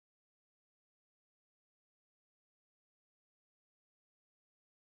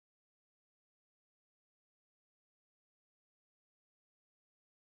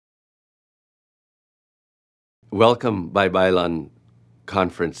Welcome, Babaylan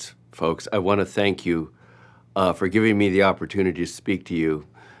conference, folks. I want to thank you for giving me the opportunity to speak to you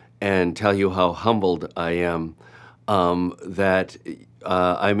and tell you how humbled I am that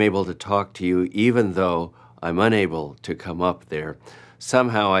I'm able to talk to you even though I'm unable to come up there.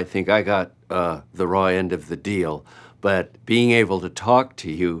 Somehow I think I got the raw end of the deal, but being able to talk to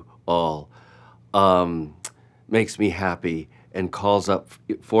you all makes me happy and calls up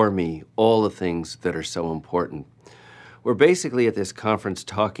for me all the things that are so important. We're basically at this conference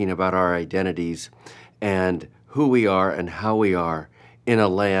talking about our identities and who we are and how we are in a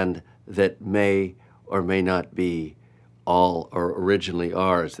land that may or may not be all or originally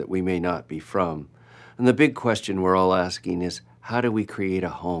ours, that we may not be from. And the big question we're all asking is, how do we create a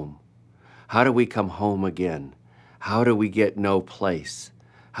home? How do we come home again? How do we get no place?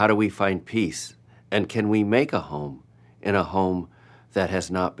 How do we find peace? And can we make a home in a home that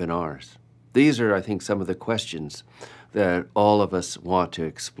has not been ours? These are, I think, some of the questions that all of us want to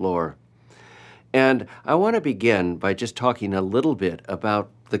explore. And I want to begin by just talking a little bit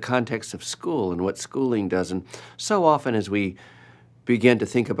about the context of school and what schooling does. And so often as we begin to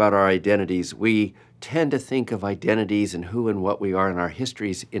think about our identities, we tend to think of identities and who and what we are in our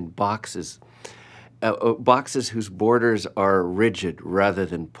histories in boxes, boxes whose borders are rigid rather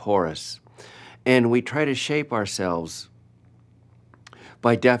than porous. And we try to shape ourselves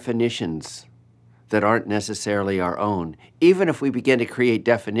by definitions that aren't necessarily our own, even if we begin to create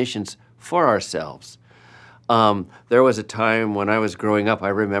definitions for ourselves. There was a time when I was growing up, I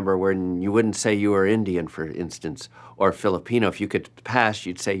remember, when you wouldn't say you were Indian, for instance, or Filipino. If you could pass,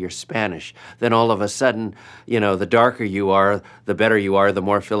 you'd say you're Spanish. Then all of a sudden, you know, the darker you are, the better you are, the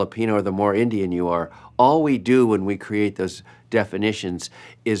more Filipino or the more Indian you are. All we do when we create those definitions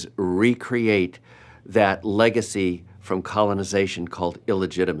is recreate that legacy from colonization called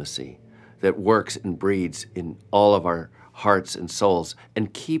illegitimacy that works and breeds in all of our hearts and souls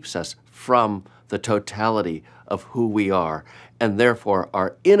and keeps us from the totality of who we are, and therefore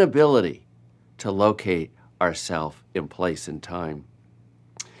our inability to locate ourselves in place and time.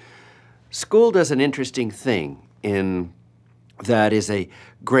 School does an interesting thing in that is a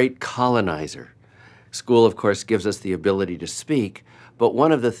great colonizer. School, of course, gives us the ability to speak, but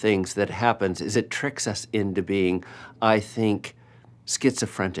one of the things that happens is it tricks us into being, I think,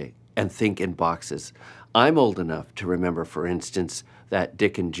 schizophrenic and think in boxes. I'm old enough to remember, for instance, that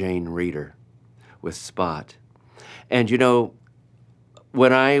Dick and Jane reader with Spot. And you know,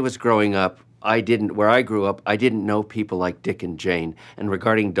 when I was growing up, where I grew up, I didn't know people like Dick and Jane. And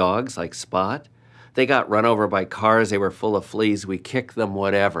regarding dogs like Spot, they got run over by cars, they were full of fleas, we kicked them,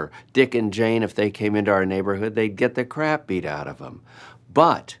 whatever. Dick and Jane, if they came into our neighborhood, they'd get the crap beat out of them.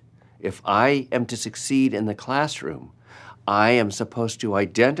 But if I am to succeed in the classroom, I am supposed to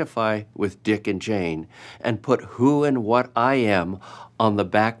identify with Dick and Jane and put who and what I am on the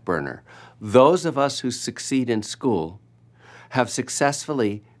back burner. Those of us who succeed in school have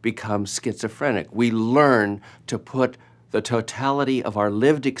successfully become schizophrenic. We learn to put the totality of our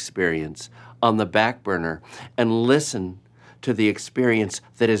lived experience on the back burner and listen to the experience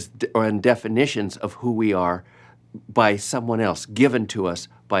that is, and definitions of who we are by someone else, given to us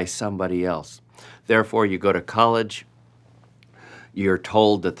by somebody else. Therefore, you go to college, you're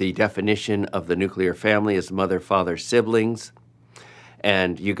told that the definition of the nuclear family is mother, father, siblings.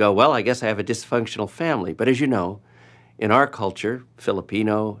 And you go, well, I guess I have a dysfunctional family. But as you know, in our culture,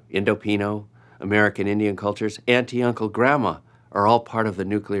 Filipino, Indopino, American Indian cultures, auntie, uncle, grandma are all part of the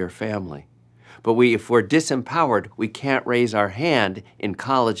nuclear family. But if we're disempowered, we can't raise our hand in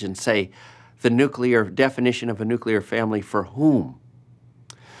college and say, the nuclear definition of a nuclear family for whom?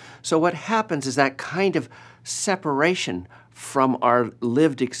 So what happens is that kind of separation from our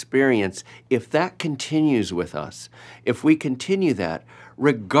lived experience, if that continues with us, if we continue that,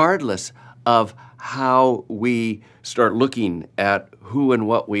 regardless of how we start looking at who and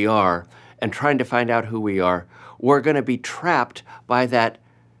what we are and trying to find out who we are, we're going to be trapped by that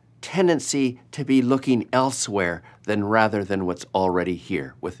tendency to be looking elsewhere rather than what's already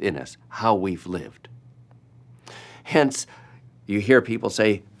here within us, how we've lived. Hence, you hear people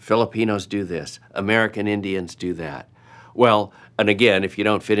say, Filipinos do this, American Indians do that. Well, and again, if you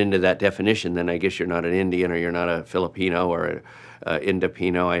don't fit into that definition, then I guess you're not an Indian or you're not a Filipino or a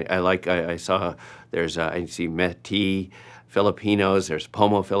Indopino. I see Métis Filipinos, there's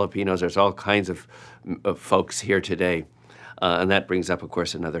Pomo Filipinos, there's all kinds of folks here today. And that brings up, of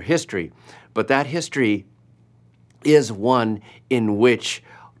course, another history. But that history is one in which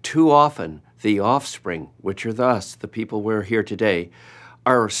too often the offspring, which are thus the people we're here today,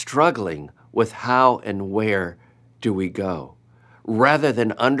 are struggling with how and where do we go, rather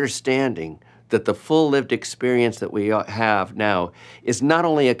than understanding that the full lived experience that we have now is not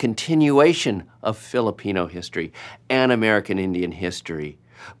only a continuation of Filipino history and American Indian history,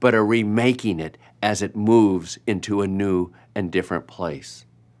 but a remaking it as it moves into a new and different place.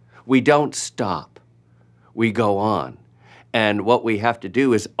 We don't stop. We go on. And what we have to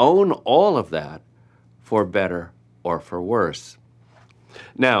do is own all of that, for better or for worse.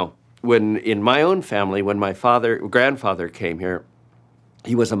 Now, in my own family, when my grandfather came here,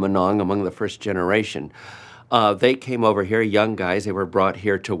 he was a Manong among the first generation. They came over here, young guys. They were brought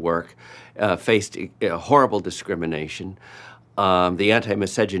here to work, faced horrible discrimination. The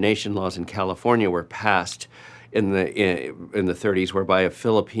anti-miscegenation laws in California were passed in the 30s, whereby a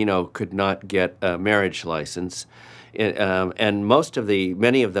Filipino could not get a marriage license. And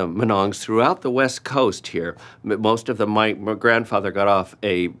many of the Manongs throughout the West Coast here, most of them, my grandfather got off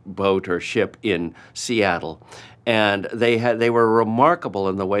a boat or ship in Seattle. And they were remarkable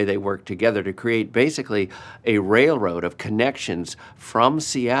in the way they worked together to create basically a railroad of connections from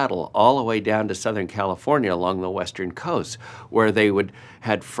Seattle all the way down to Southern California along the western coast, where they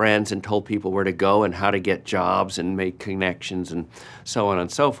had friends and told people where to go and how to get jobs and make connections and so on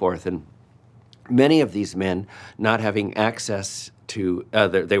and so forth. And many of these men not having access to,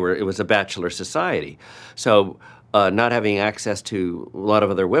 it was a bachelor society. So not having access to a lot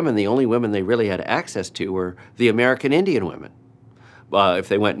of other women, the only women they really had access to were the American Indian women. If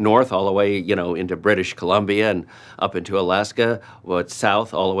they went north all the way, into British Columbia and up into Alaska,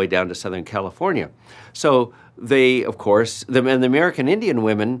 south all the way down to Southern California. So they, of course, the American Indian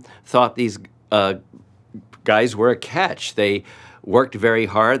women thought these guys were a catch. They worked very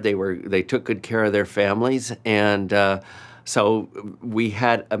hard. They took good care of their families, and so we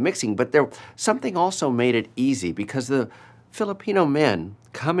had a mixing. But something also made it easy, because the Filipino men,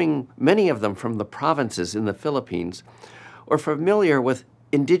 many of them from the provinces in the Philippines, were familiar with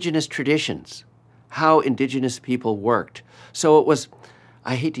indigenous traditions, how indigenous people worked. So it was,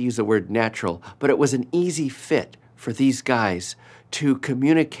 I hate to use the word natural, but it was an easy fit for these guys to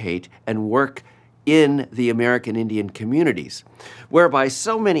communicate and work in the American Indian communities, whereby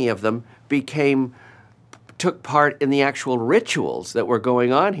so many of them took part in the actual rituals that were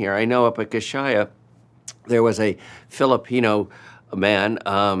going on here. I know up at Kashaya, there was a Filipino man,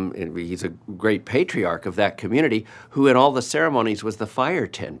 he's a great patriarch of that community, who in all the ceremonies was the fire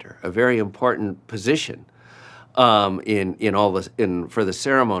tender, a very important position for the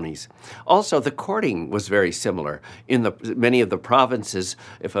ceremonies. Also, the courting was very similar. In many of the provinces,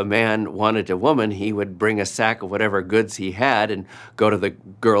 if a man wanted a woman, he would bring a sack of whatever goods he had and go to the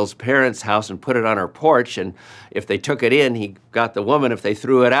girl's parents' house and put it on her porch. And if they took it in, he got the woman. If they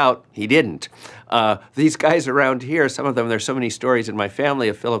threw it out, he didn't. These guys around here, some of them, there's so many stories in my family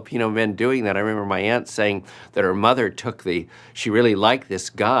of Filipino men doing that. I remember my aunt saying that her mother she really liked this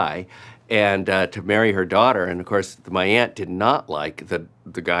guy, and to marry her daughter. And of course, my aunt did not like the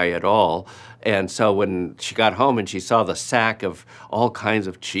guy at all. And so when she got home and she saw the sack of all kinds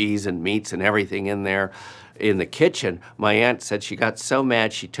of cheese and meats and everything in there in the kitchen, my aunt said she got so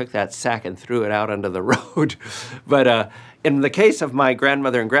mad she took that sack and threw it out onto the road. But in the case of my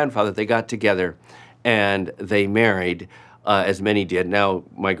grandmother and grandfather, they got together and they married, as many did. Now,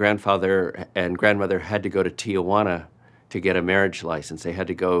 my grandfather and grandmother had to go to Tijuana to get a marriage license. They had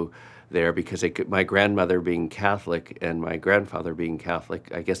to go there because my grandmother being Catholic and my grandfather being Catholic,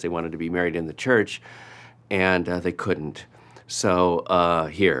 I guess they wanted to be married in the church, and they couldn't. So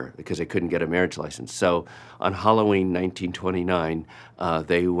here, because they couldn't get a marriage license. So on Halloween 1929,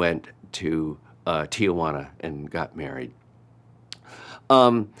 they went to Tijuana and got married.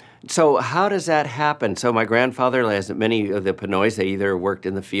 So how does that happen? So my grandfather, as many of the Pinoys, they either worked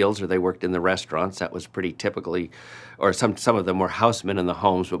in the fields or they worked in the restaurants. That was pretty typically, or some of them were housemen in the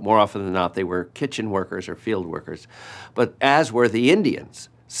homes, but more often than not, they were kitchen workers or field workers. But as were the Indians.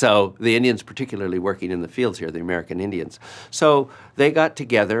 So the Indians particularly working in the fields here, the American Indians. So they got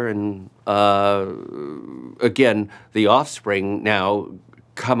together and, again, the offspring now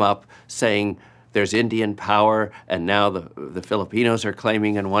come up saying, there's Indian power, and now the Filipinos are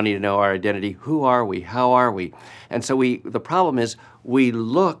claiming and wanting to know our identity. Who are we? How are we? And so the problem is we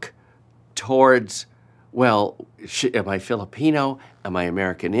look towards, well, am I Filipino? Am I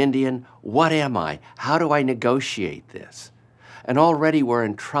American Indian? What am I? How do I negotiate this? And already we're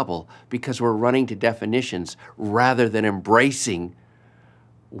in trouble because we're running to definitions rather than embracing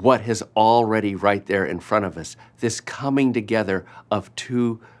what is already right there in front of us. This coming together of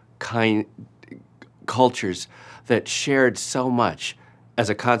two cultures that shared so much as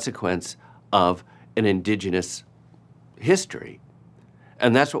a consequence of an indigenous history.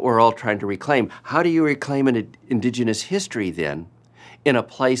 And that's what we're all trying to reclaim. How do you reclaim an indigenous history then in a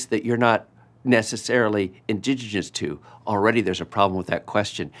place that you're not necessarily indigenous to, already there's a problem with that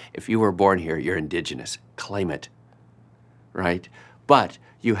question. If you were born here, you're indigenous. Claim it, right? But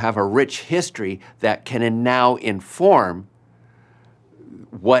you have a rich history that can now inform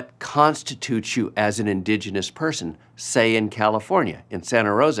what constitutes you as an indigenous person. Say in California, in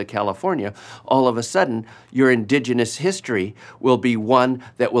Santa Rosa, California, all of a sudden your indigenous history will be one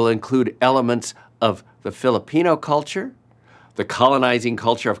that will include elements of the Filipino culture, the colonizing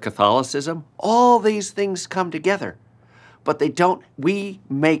culture of Catholicism. All these things come together, but they don't, we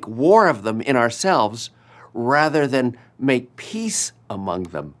make war of them in ourselves rather than make peace among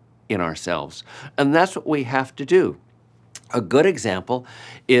them in ourselves. And that's what we have to do. A good example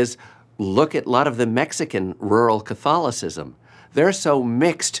is look at a lot of the Mexican rural Catholicism. They're so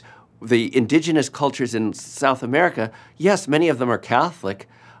mixed. The indigenous cultures in South America, yes, many of them are Catholic,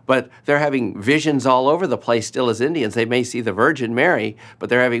 but they're having visions all over the place still as Indians. They may see the Virgin Mary, but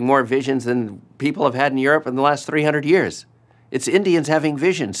they're having more visions than people have had in Europe in the last 300 years. It's Indians having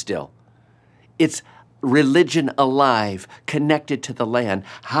visions still. It's religion alive, connected to the land.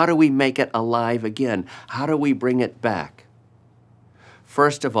 How do we make it alive again? How do we bring it back?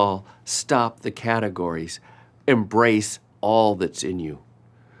 First of all, stop the categories. Embrace all that's in you.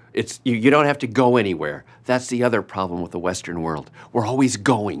 You don't have to go anywhere. That's the other problem with the Western world. We're always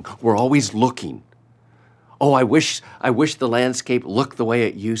going. We're always looking. Oh, I wish the landscape looked the way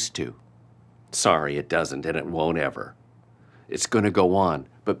it used to. Sorry, it doesn't, and it won't ever. It's going to go on,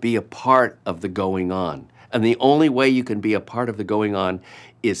 but be a part of the going on. And the only way you can be a part of the going on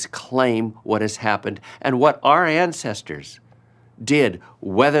is claim what has happened and what our ancestors did,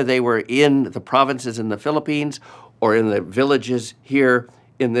 whether they were in the provinces in the Philippines or in the villages here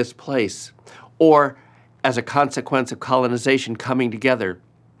in this place, or as a consequence of colonization coming together.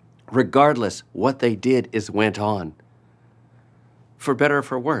 Regardless, what they did is went on, for better or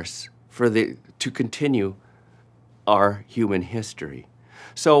for worse, to continue our human history.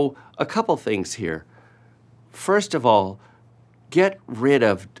 So a couple things here. First of all,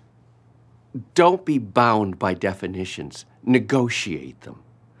 don't be bound by definitions. Negotiate them.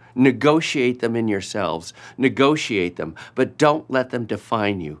 Negotiate them in yourselves. Negotiate them, but don't let them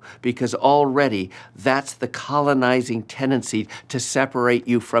define you, because already that's the colonizing tendency to separate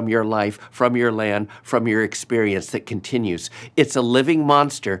you from your life, from your land, from your experience that continues. It's a living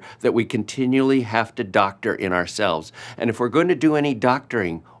monster that we continually have to doctor in ourselves. And if we're going to do any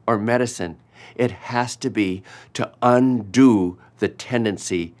doctoring or medicine, it has to be to undo the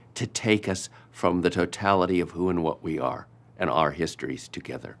tendency to take us from the totality of who and what we are and our histories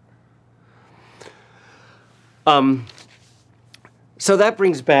together. So that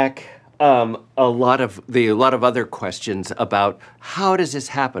brings back a lot of other questions about how does this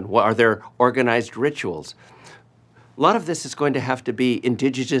happen? Are there organized rituals? A lot of this is going to have to be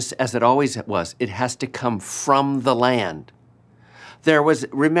indigenous as it always was. It has to come from the land.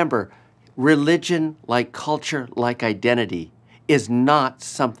 Remember, religion, like culture, like identity, is not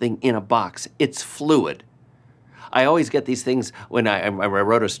something in a box. It's fluid. I always get these things when I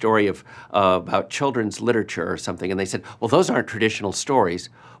wrote a story about children's literature or something, and they said, well, those aren't traditional stories.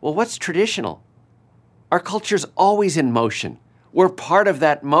 Well, what's traditional? Our culture's always in motion. We're part of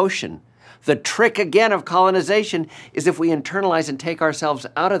that motion. The trick, again, of colonization is if we internalize and take ourselves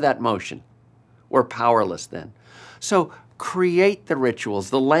out of that motion, we're powerless then. So create the rituals.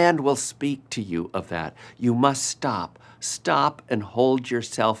 The land will speak to you of that. You must stop. Stop and hold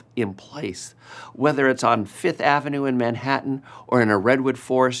yourself in place, whether it's on Fifth Avenue in Manhattan or in a redwood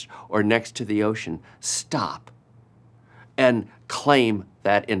forest or next to the ocean. Stop and claim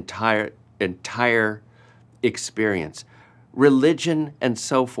that entire experience. Religion and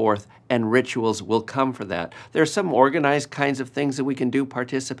so forth and rituals will come for that. There are some organized kinds of things that we can do,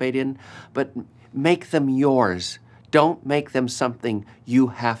 participate in, but make them yours. Don't make them something you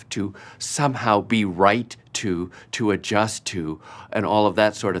have to somehow be right to adjust to, and all of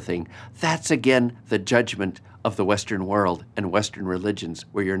that sort of thing. That's, again, the judgment of the Western world and Western religions,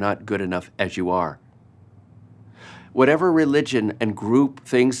 where you're not good enough as you are. Whatever religion and group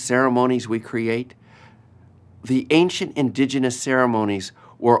things, ceremonies we create, the ancient indigenous ceremonies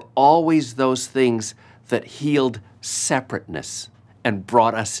were always those things that healed separateness and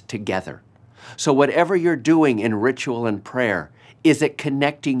brought us together. So whatever you're doing in ritual and prayer, is it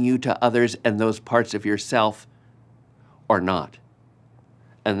connecting you to others and those parts of yourself or not?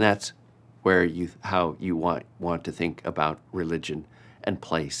 And that's where how you want to think about religion and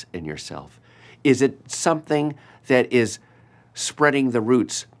place in yourself. Is it something that is spreading the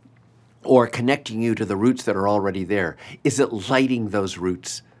roots or connecting you to the roots that are already there? Is it lighting those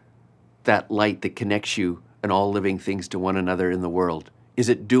roots, that light that connects you and all living things to one another in the world? Is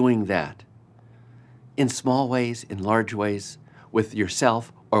it doing that? in small ways, in large ways, with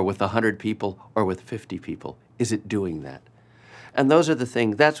yourself or with 100 people or with 50 people? Is it doing that? And those are the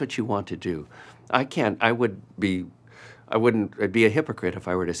things, that's what you want to do. I'd be a hypocrite if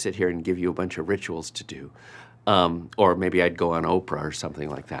I were to sit here and give you a bunch of rituals to do. Or maybe I'd go on Oprah or something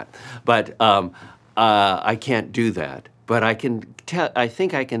like that. But I can't do that. But I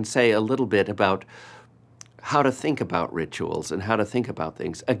think I can say a little bit about how to think about rituals and how to think about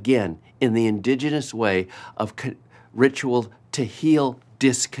things. Again, in the indigenous way of ritual to heal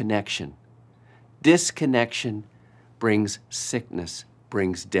disconnection. Disconnection brings sickness,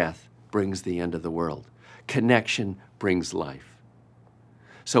 brings death, brings the end of the world. Connection brings life.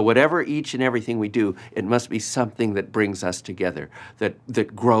 So whatever each and everything we do, it must be something that brings us together,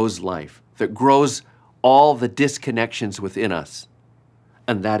 that grows life, that grows all the disconnections within us.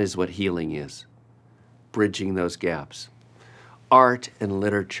 And that is what healing is, bridging those gaps. Art and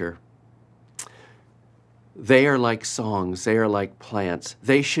literature, they are like songs, they are like plants.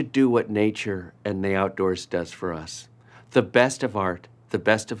 They should do what nature and the outdoors does for us. The best of art, the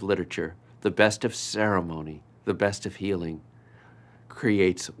best of literature, the best of ceremony, the best of healing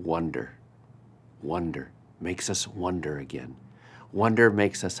creates wonder. Wonder makes us wonder again. Wonder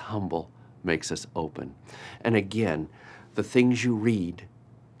makes us humble, makes us open. And again, the things you read,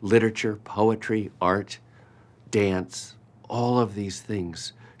 literature, poetry, art, dance, all of these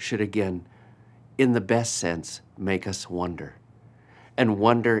things should again, in the best sense, make us wonder. And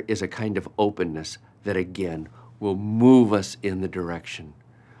wonder is a kind of openness that again will move us in the direction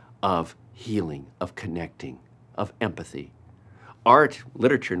of healing, of connecting, of empathy. Art,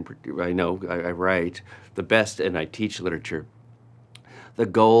 literature, I know I write the best and I teach literature. The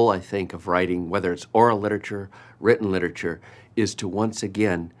goal, I think, of writing, whether it's oral literature, written literature, is to once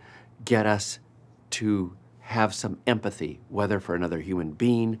again get us to have some empathy, whether for another human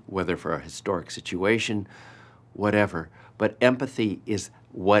being, whether for a historic situation, whatever. But empathy is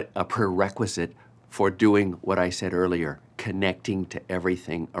what a prerequisite for doing what I said earlier, connecting to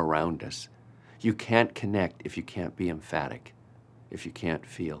everything around us. You can't connect if you can't be emphatic, if you can't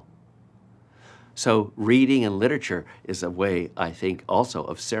feel. So reading and literature is a way, I think, also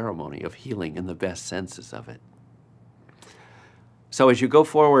of ceremony, of healing in the best senses of it. So as you go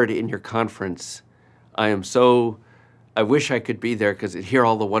forward in your conference, I wish I could be there because I'd hear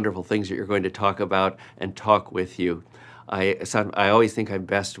all the wonderful things that you're going to talk about and talk with you. I always think I'm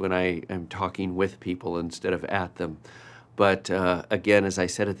best when I am talking with people instead of at them. But again, as I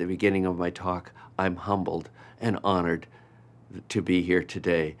said at the beginning of my talk, I'm humbled and honored to be here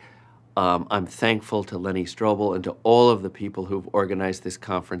today. I'm thankful to Lenny Strobel and to all of the people who've organized this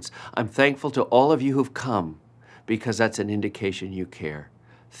conference. I'm thankful to all of you who've come because that's an indication you care.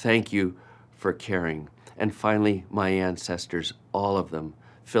 Thank you for caring. And finally, my ancestors, all of them,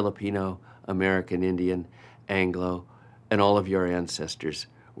 Filipino, American Indian, Anglo, and all of your ancestors.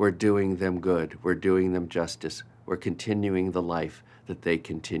 We're doing them good. We're doing them justice. We're continuing the life that they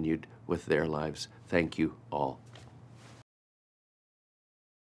continued with their lives. Thank you all.